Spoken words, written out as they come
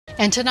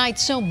And tonight,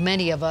 so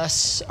many of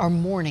us are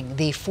mourning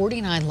the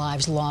 49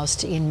 lives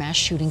lost in mass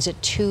shootings at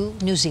 2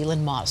 New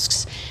Zealand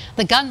mosques.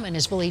 The gunman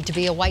is believed to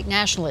be a white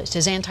nationalist.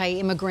 His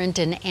anti-immigrant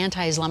and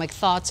anti-Islamic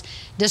thoughts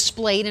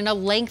displayed in a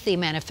lengthy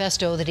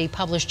manifesto that he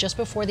published just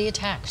before the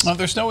attacks. Well,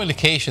 there's no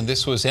indication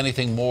this was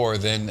anything more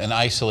than an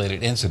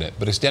isolated incident,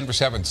 but as Denver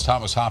 7's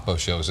Thomas Hoppo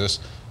shows us,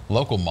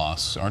 local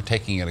mosques aren't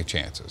taking any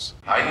chances.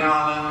 The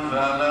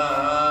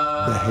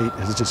hate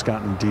has just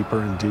gotten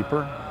deeper and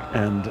deeper,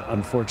 and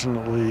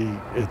unfortunately,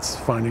 it's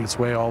finding its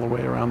way all the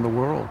way around the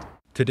world.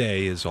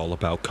 Today is all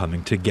about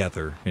coming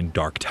together in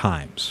dark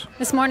times.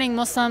 This morning,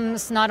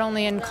 Muslims, not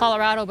only in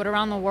Colorado but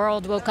around the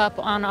world, woke up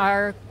on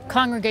our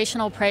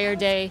congregational prayer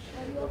day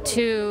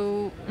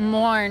to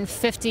mourn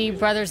 50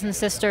 brothers and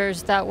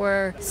sisters that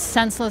were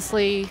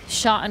senselessly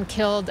shot and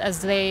killed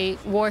as they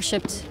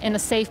worshipped in a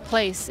safe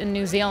place in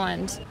New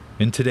Zealand.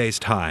 In today's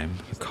time,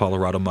 the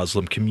Colorado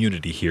Muslim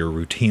community here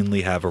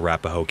routinely have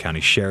Arapahoe County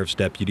Sheriff's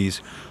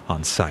deputies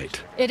on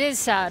site. It is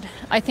sad.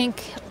 I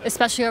think,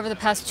 especially over the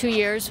past 2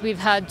 years, we've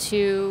had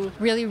to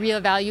really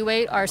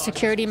reevaluate our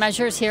security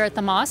measures here at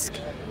the mosque.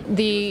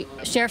 The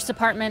Sheriff's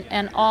Department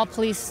and all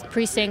police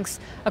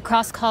precincts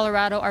across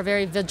Colorado are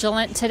very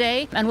vigilant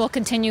today and will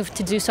continue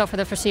to do so for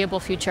the foreseeable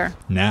future.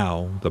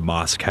 Now, the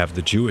mosque have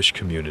the Jewish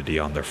community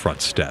on their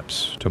front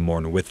steps to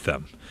mourn with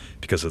them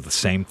because of the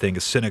same thing a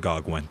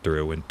synagogue went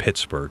through in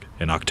Pittsburgh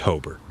in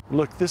October.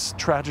 Look, this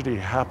tragedy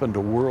happened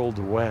a world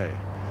away,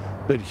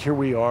 but here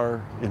we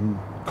are in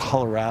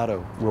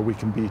Colorado where we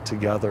can be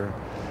together.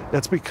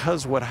 That's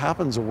because what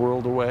happens a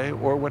world away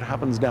or what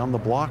happens down the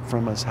block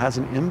from us has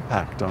an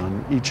impact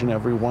on each and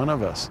every one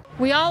of us.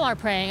 We all are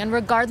praying, and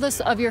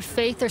regardless of your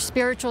faith or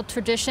spiritual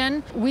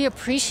tradition, we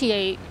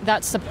appreciate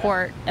that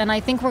support, and I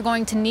think we're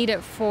going to need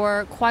it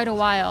for quite a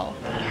while.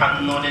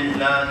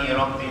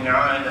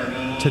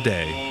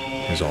 Today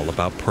is all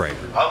about prayer.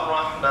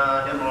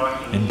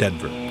 In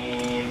Denver,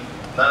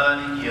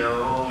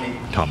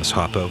 Thomas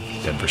Hoppo,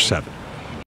 Denver 7.